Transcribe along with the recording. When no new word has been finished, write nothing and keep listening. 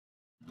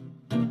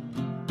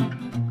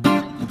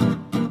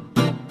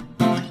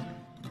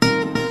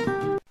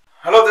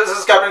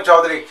Captain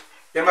Chaudhari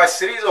in my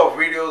series of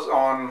videos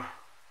on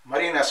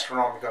marine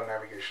astronomical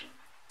navigation.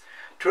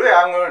 Today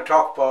I'm going to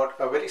talk about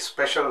a very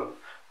special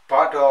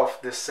part of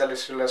this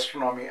celestial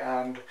astronomy,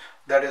 and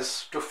that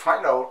is to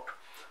find out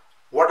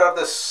what are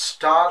the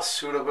stars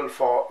suitable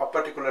for a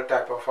particular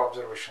type of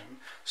observation.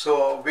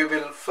 So we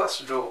will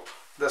first do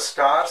the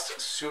stars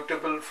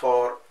suitable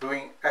for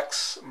doing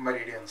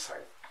ex-meridian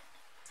sight.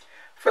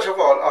 First of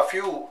all, a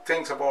few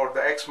things about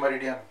the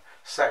ex-meridian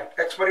sight.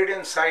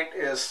 Ex-meridian sight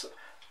is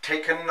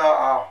taken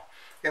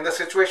in the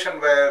situation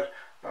where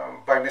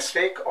by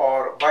mistake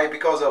or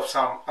because of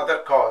some other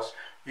cause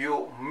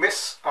you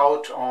miss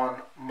out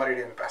on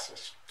meridian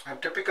passage. A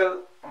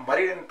typical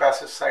meridian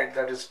passage sight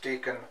that used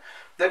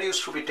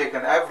to be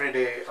taken every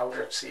day out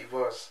at sea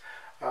was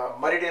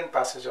meridian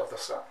passage of the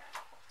sun,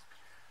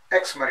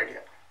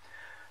 ex-meridian.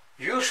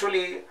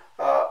 Usually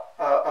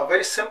a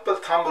very simple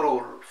thumb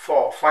rule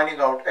for finding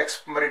out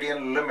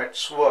ex-meridian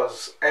limits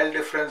was L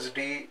difference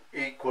D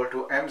equal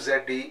to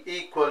MZD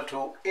equal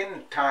to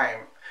in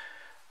time.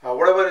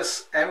 Whatever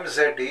is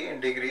MZD in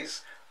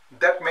degrees,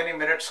 that many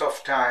minutes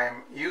of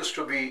time used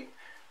to be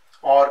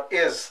or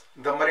is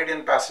the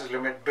meridian passage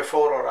limit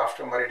before or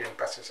after meridian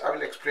passage. I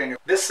will explain you.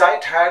 This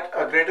sight had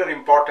a greater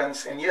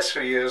importance in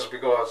yesteryears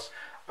because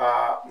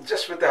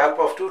just with the help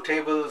of two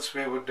tables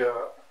we would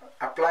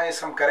apply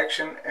some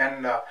correction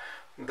and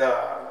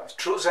the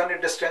true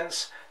zenith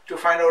distance to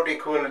find out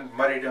equivalent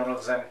meridional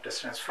zenith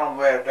distance, from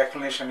where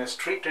declination is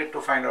treated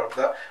to find out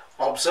the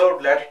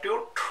observed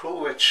latitude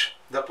through which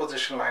the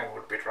position line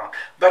would be drawn.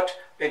 But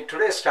in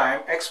today's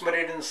time,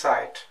 ex-meridian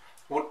sight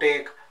would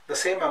take the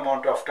same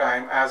amount of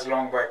time as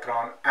long by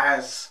cron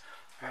as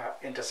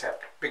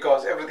intercept,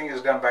 because everything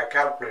is done by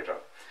calculator.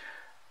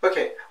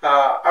 Okay,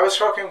 I was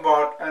talking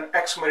about an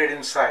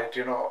ex-meridian sight,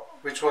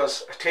 which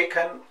was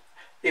taken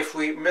if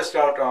we missed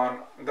out on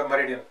the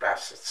meridian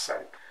passage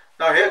sight.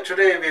 Now here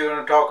today we are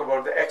going to talk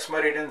about the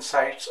ex-meridian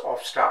sights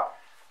of star.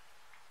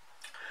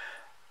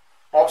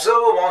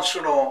 Observer wants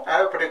to know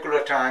at a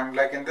particular time,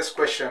 like in this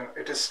question,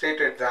 it is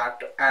stated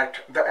that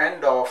at the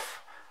end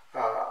of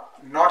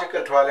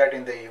nautical twilight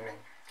in the evening.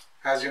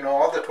 As you know,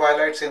 all the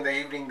twilights in the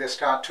evening, they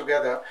start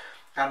together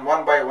and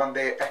one by one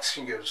they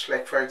extinguish.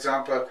 Like for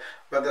example,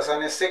 when the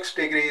sun is 6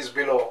 degrees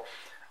below,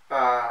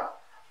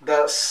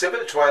 the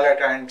civil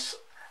twilight ends,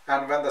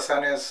 and when the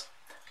sun is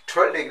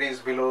 12 degrees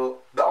below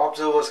the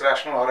observer's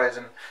rational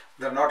horizon,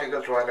 the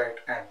nautical twilight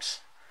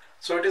ends.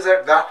 So it is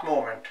at that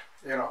moment,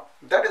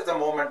 that is the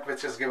moment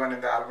which is given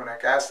in the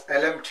almanac as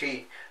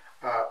LMT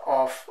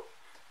of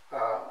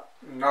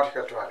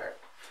nautical twilight.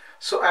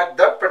 So at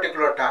that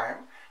particular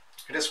time,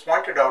 it is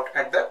pointed out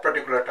at that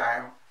particular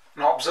time,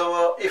 an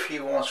observer, if he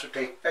wants to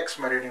take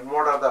ex-meridian,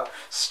 what are the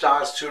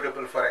stars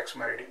suitable for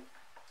ex-meridian?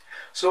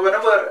 So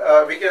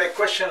whenever we get a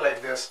question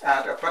like this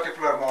at a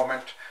particular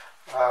moment,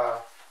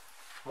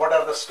 what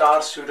are the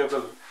stars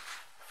suitable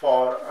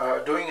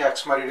for doing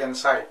ex-meridian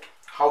sight?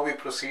 How we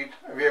proceed,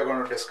 we are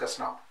going to discuss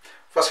now.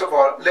 First of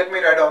all, let me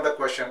write down the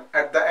question.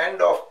 At the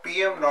end of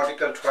PM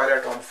nautical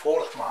twilight on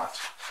 4th March,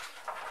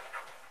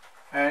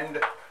 end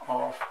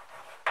of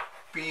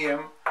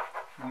PM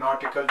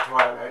nautical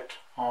twilight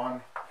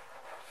on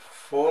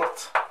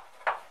 4th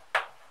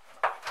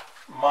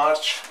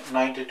March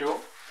 92,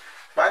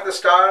 find the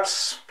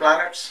stars,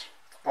 planets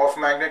of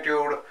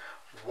magnitude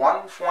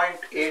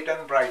 1.8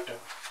 and brighter.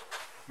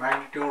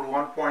 Magnitude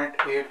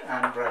 1.8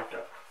 and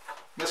brighter.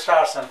 The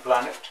stars and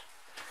planet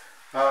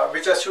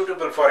which are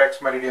suitable for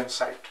ex-meridian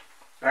sight,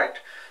 right?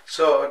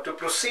 So to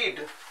proceed,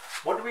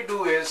 what we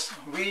do is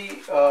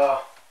we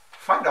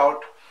find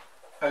out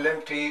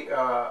LMT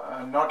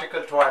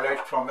nautical twilight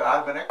from the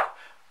almanac.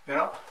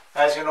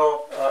 As you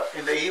know,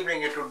 in the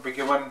evening it would be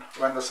given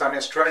when the sun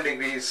is 12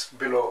 degrees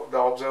below the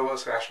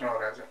observer's rational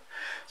horizon.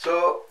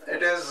 So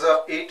it is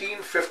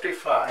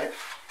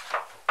 1855,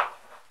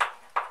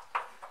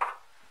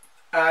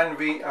 and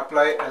we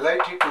apply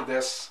LIT to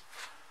this,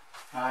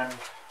 and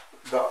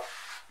the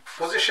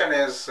position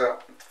is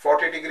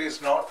 40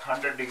 degrees north,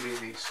 100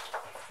 degrees east.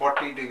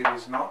 40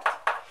 degrees north,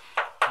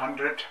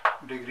 100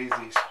 degrees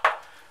east.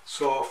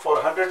 So for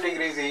 100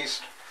 degrees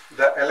east,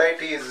 the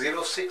LIT is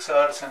 06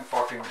 hours and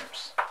 40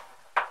 minutes.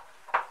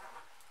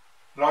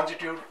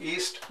 Longitude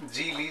east,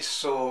 G least,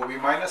 so we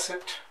minus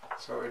it,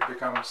 so it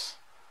becomes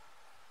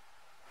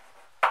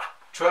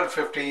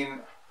 12:15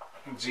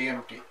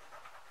 GMT,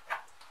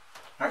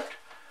 right?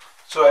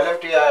 So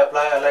LMT I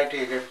apply, LIT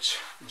I get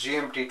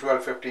GMT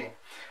 12:15.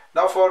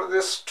 Now for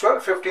this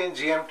 12:15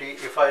 GMT,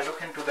 if I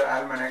look into the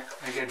almanac,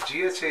 I get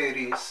GH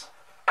Aries.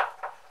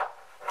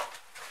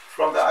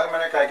 From the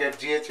almanac I get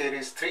GH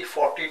Aries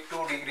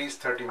 342 degrees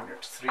 30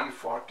 minutes.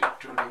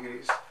 342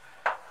 degrees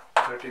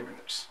 30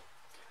 minutes.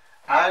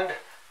 And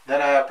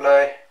then I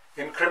apply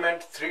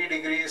increment 3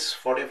 degrees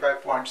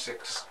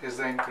 45.6 is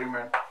the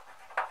increment.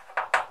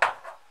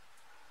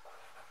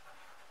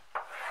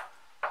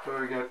 So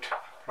we get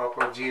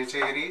proper GH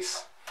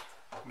Aries,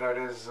 that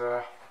is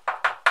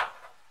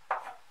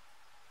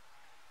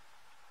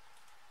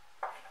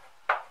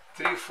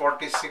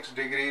 346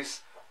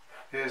 degrees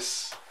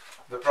is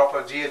the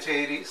proper GH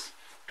Aries,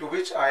 to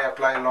which I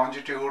apply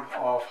longitude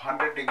of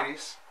 100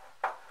 degrees.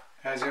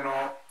 As you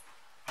know,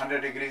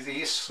 100 degrees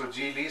east, so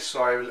G least,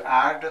 so I will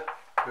add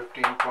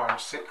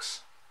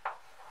 15.6.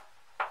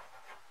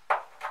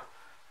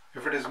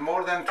 If it is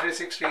more than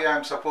 360, I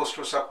am supposed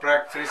to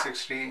subtract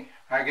 360.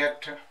 I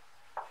get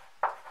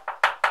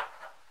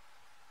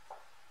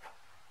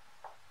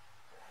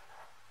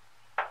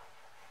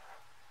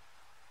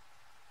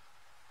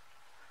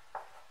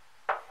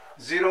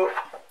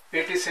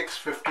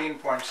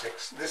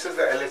 0.8615.6. This is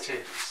the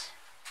LHAs.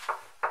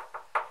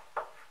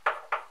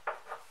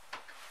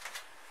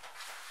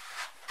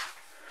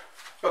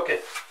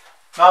 Okay,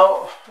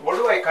 now what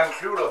do I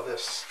conclude of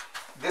this?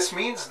 This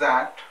means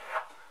that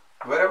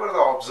wherever the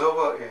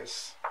observer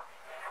is,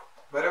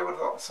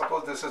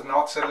 suppose this is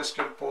North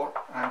Celestial Pole,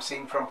 I am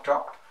seeing from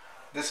top,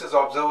 this is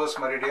observer's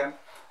meridian,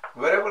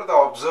 wherever the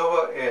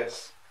observer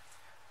is,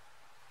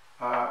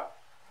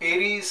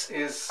 Aries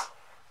is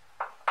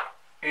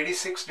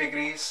 86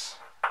 degrees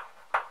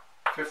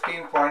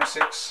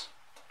 15.6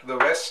 to the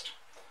west,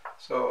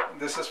 so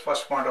this is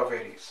first point of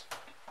Aries.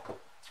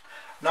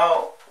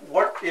 Now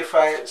what if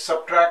I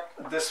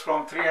subtract this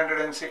from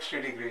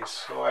 360 degrees?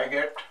 So I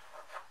get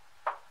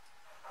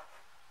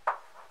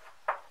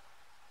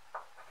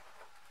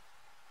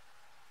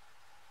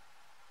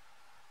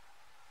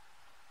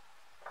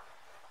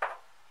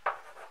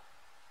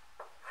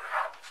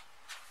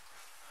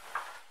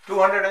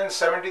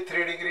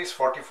 273 degrees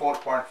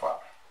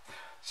 44.5.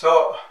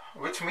 So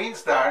which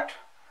means that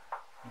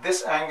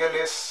this angle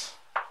is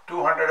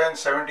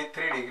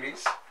 273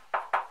 degrees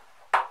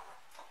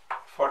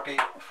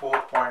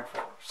 44.4.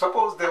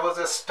 Suppose there was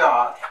a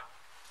star,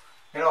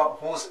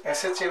 whose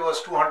SHA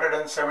was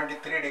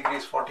 273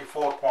 degrees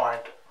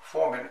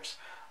 44.4 minutes.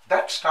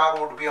 That star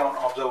would be on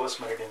observer's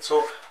meridian.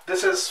 So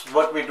this is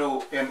what we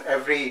do in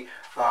every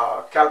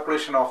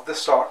calculation of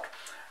this sort.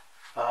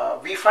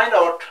 We find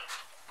out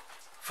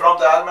from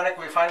the almanac,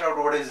 we find out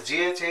what is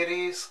GH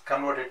Aries,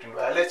 convert it into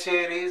LH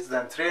Aries,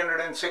 then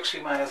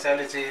 360 minus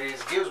LH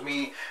Aries gives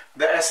me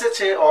the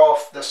SHA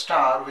of the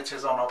star which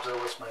is on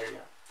observer's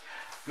meridian.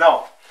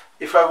 Now,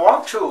 if I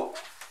want to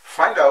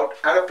find out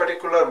at a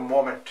particular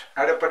moment,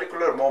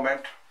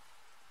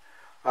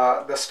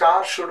 the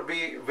star should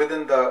be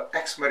within the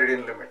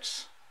ex-meridian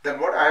limits, then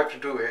what I have to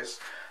do is,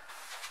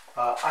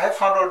 I have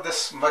found out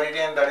this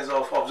meridian that is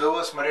of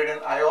observer's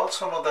meridian. I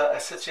also know the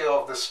SHA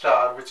of the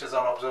star which is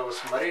on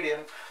observer's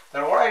meridian.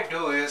 Then what I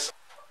do is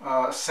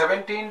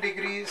 17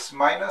 degrees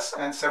minus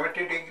and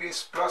 17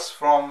 degrees plus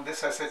from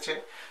this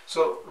SHA.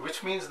 So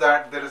which means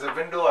that there is a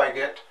window I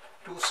get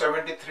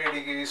 273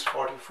 degrees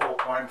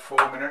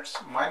 44.4 minutes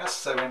minus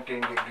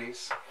 17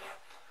 degrees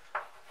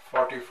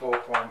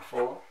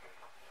 44.4.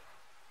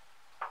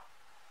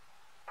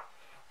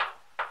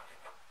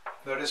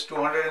 That is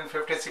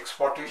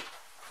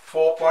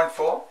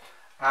 256.44,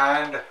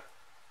 and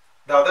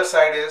the other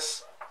side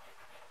is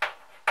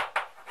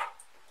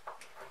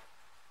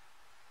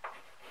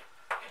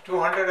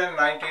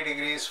 290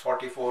 degrees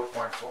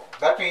 44.4.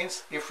 That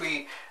means if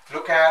we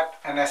look at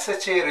an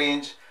SHA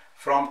range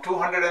from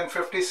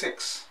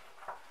 256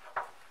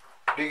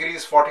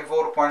 degrees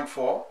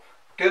 44.4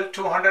 till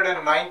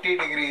 290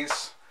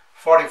 degrees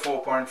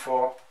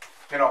 44.4,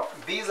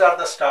 these are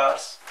the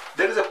stars.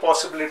 There is a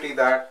possibility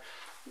that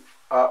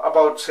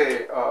about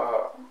say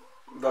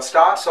the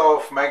stars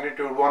of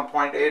magnitude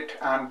 1.8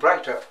 and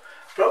brighter,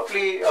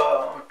 probably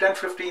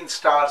 10-15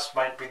 stars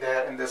might be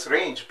there in this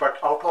range, but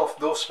out of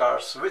those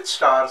stars, which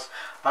stars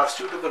are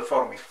suitable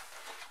for me?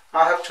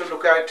 I have to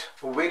look at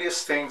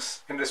various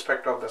things in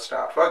respect of the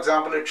star. For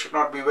example, it should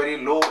not be very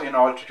low in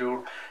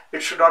altitude,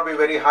 it should not be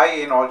very high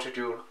in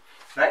altitude,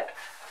 right?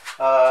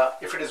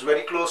 If it is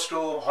very close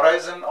to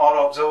horizon or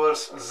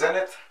observer's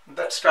zenith,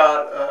 that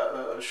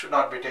star should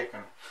not be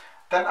taken.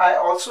 Then I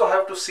also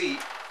have to see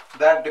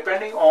that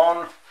depending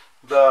on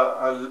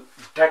the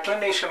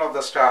declination of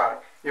the star,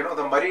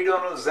 the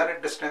meridional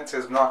zenith distance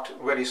is not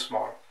very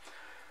small.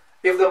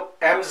 If the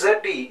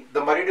MZD,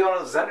 the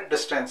meridional zenith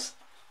distance,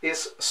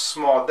 is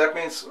small, that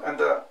means when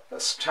the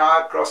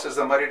star crosses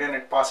the meridian,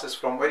 it passes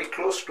from very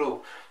close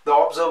to the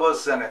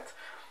observer's zenith.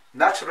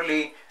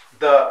 Naturally,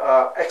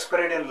 the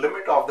ex-meridian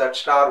limit of that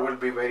star will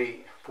be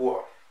very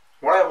poor.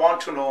 What I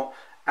want to know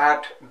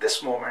at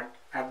this moment,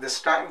 at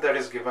this time that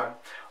is given,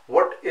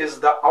 what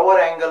is the hour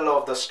angle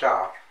of the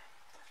star,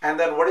 and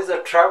then what is the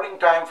traveling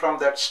time from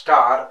that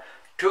star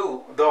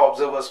to the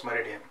observer's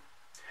meridian.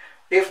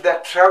 If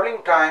that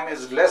traveling time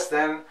is less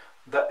than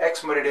the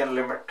ex-meridian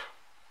limit,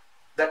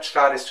 that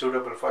star is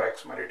suitable for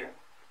ex-meridian.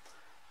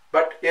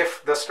 But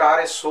if the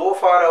star is so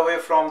far away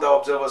from the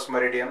observer's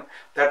meridian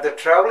that the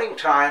traveling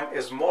time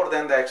is more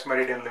than the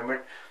ex-meridian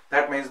limit,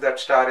 that means that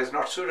star is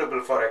not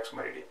suitable for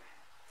ex-meridian.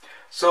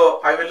 So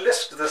I will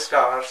list the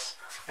stars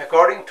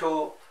according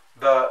to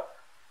the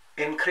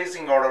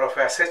increasing order of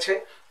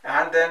SHA,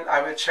 and then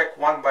I will check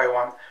one by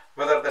one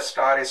whether the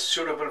star is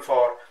suitable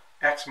for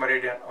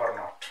ex-meridian or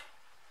not.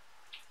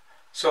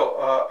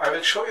 So I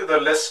will show you the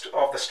list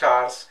of the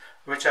stars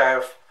which I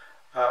have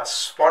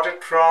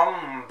spotted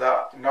from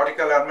the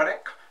nautical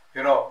almanac.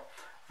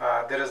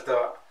 there is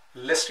the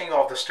listing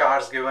of the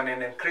stars given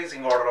in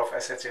increasing order of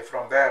SHA.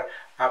 From there,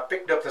 I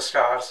picked up the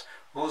stars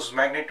whose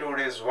magnitude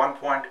is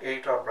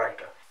 1.8 or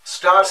brighter.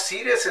 Star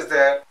Sirius is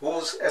there,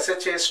 whose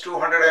SHA is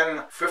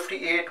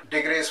 258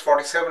 degrees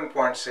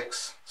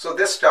 47.6. So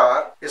this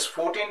star is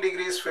 14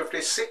 degrees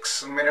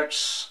 56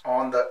 minutes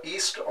on the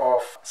east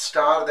of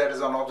star that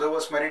is on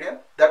observer's meridian.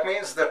 That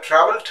means the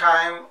travel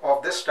time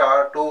of this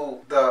star to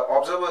the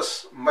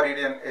observer's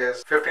meridian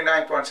is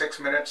 59.6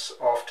 minutes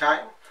of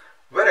time,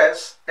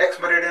 whereas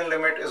ex-meridian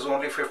limit is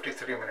only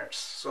 53 minutes.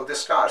 So this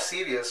star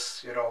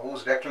Sirius,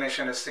 whose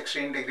declination is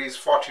 16 degrees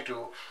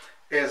 42,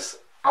 is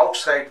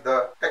outside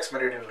the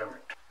ex-meridian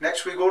limit.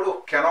 Next we go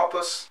to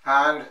Canopus,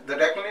 and the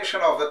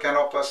declination of the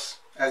Canopus,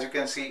 as you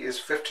can see, is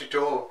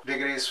 52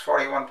 degrees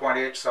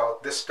 41.8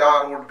 south. This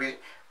star would be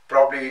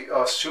probably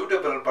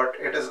suitable, but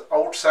it is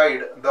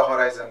outside the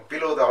horizon,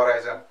 below the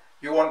horizon.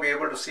 You won't be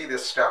able to see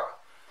this star.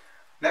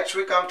 Next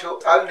we come to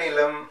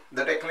Alnilam.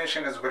 The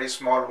declination is very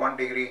small, 1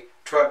 degree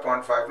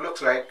 12.5.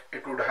 Looks like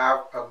it would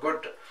have a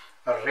good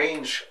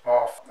range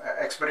of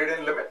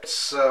ex-meridian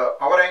limits.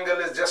 Our angle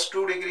is just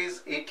 2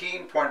 degrees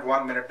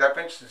 18.1 minute. That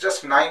means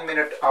just 9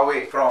 minutes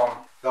away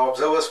from the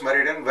observer's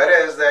meridian,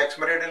 whereas the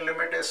ex-meridian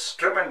limit is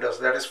tremendous,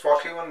 that is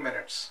 41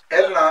 minutes.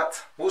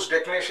 Elnath, whose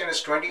declination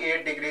is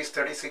 28 degrees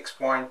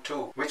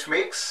 36.2, which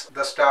makes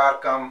the star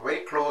come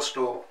very close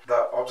to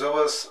the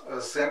observer's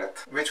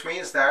zenith, which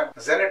means that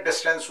zenith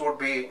distance would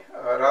be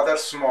rather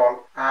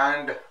small,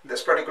 and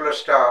this particular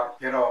star,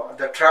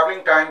 the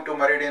traveling time to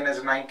meridian is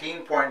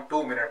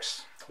 19.2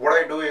 minutes. What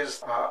I do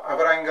is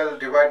our angle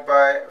divided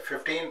by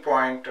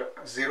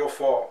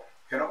 15.04,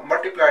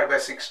 multiplied by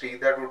 60,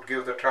 that would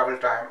give the travel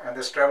time, and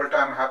this travel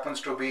time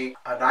happens to be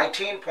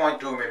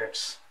 19.2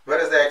 minutes,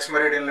 whereas the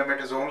ex-meridian limit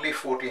is only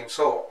 14.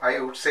 So I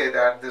would say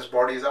that this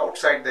body is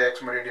outside the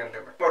ex-meridian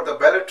limit. For the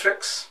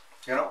Bellatrix,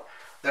 the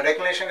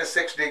declination is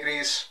 6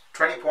 degrees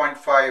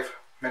 20.5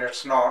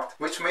 minutes north,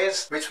 which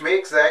makes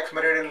the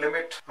ex-meridian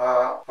limit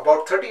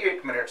about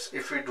 38 minutes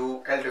if we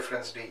do L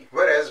difference D.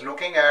 Whereas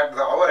looking at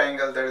the hour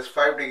angle, that is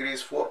 5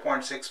 degrees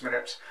 4.6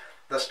 minutes,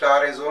 the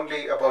star is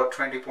only about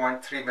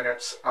 20.3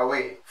 minutes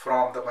away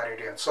from the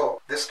meridian.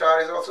 So this star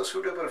is also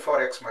suitable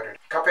for ex-meridian.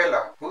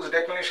 Capella, whose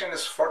declination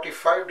is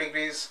 45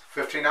 degrees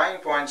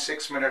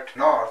 59.6 minute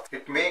north,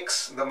 it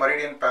makes the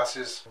meridian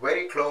passes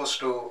very close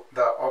to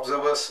the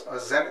observer's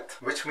zenith,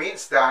 which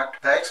means that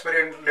the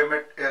ex-meridian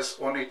limit is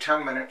only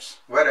 10 minutes,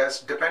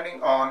 whereas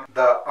depending on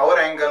the hour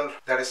angle,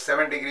 that is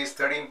 7 degrees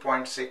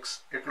 13.6,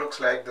 it looks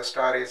like the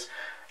star is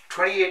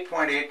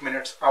 28.8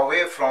 minutes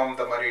away from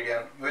the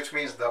meridian, which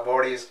means the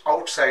body is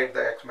outside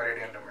the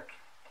ex-meridian limit.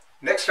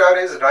 Next star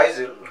is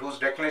Rigel, whose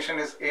declination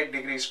is 8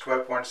 degrees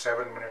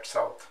 12.7 minutes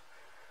south.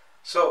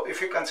 So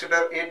if you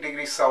consider 8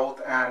 degrees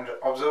south and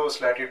observer's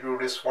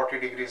latitude is 40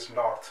 degrees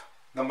north,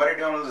 the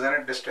meridional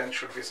zenith distance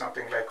should be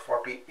something like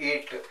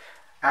 48,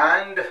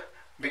 and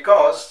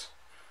because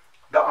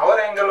the hour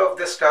angle of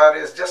this star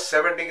is just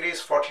 7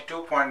 degrees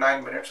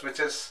 42.9 minutes,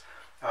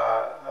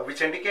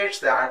 which indicates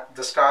that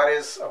the star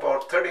is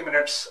about 30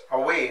 minutes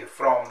away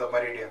from the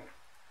meridian.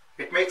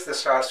 It makes the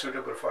star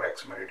suitable for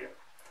ex-meridian.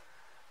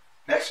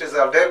 Next is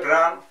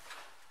Aldebaran,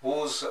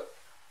 whose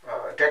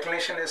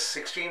declination is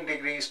 16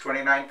 degrees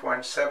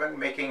 29.7,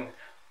 making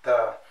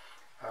the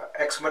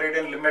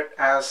ex-meridian limit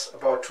as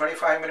about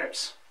 25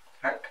 minutes.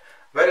 Right?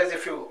 Whereas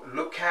if you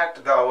look at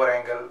the hour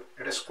angle,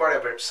 it is quite a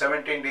bit,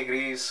 17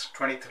 degrees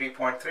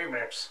 23.3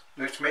 minutes,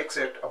 which makes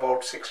it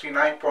about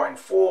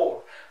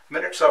 69.4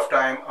 minutes of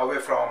time away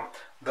from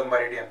the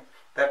meridian.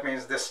 That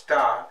means this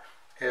star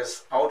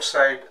is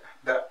outside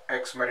the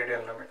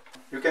ex-meridian limit.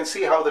 You can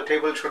see how the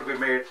table should be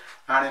made,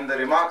 and in the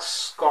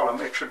remarks column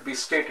it should be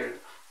stated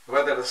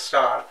whether the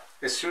star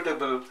is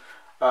suitable,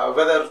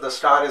 whether the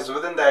star is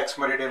within the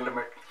ex-meridian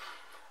limit,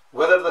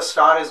 whether the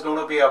star is going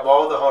to be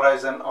above the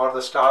horizon or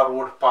the star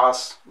would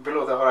pass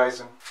below the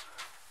horizon.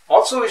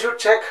 Also, we should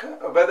check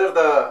whether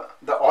the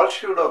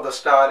altitude of the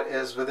star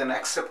is within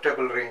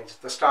acceptable range.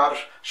 The star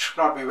should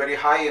not be very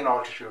high in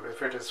altitude.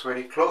 If it is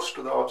very close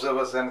to the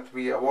observer's zenith,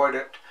 we avoid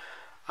it.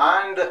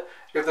 And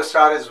if the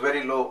star is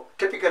very low,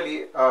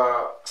 typically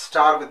a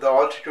star with the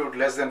altitude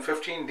less than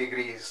 15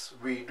 degrees,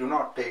 we do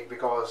not take,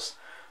 because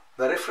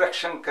the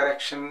refraction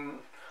correction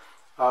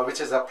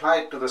which is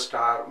applied to the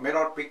star may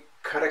not be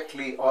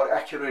correctly or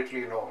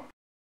accurately known.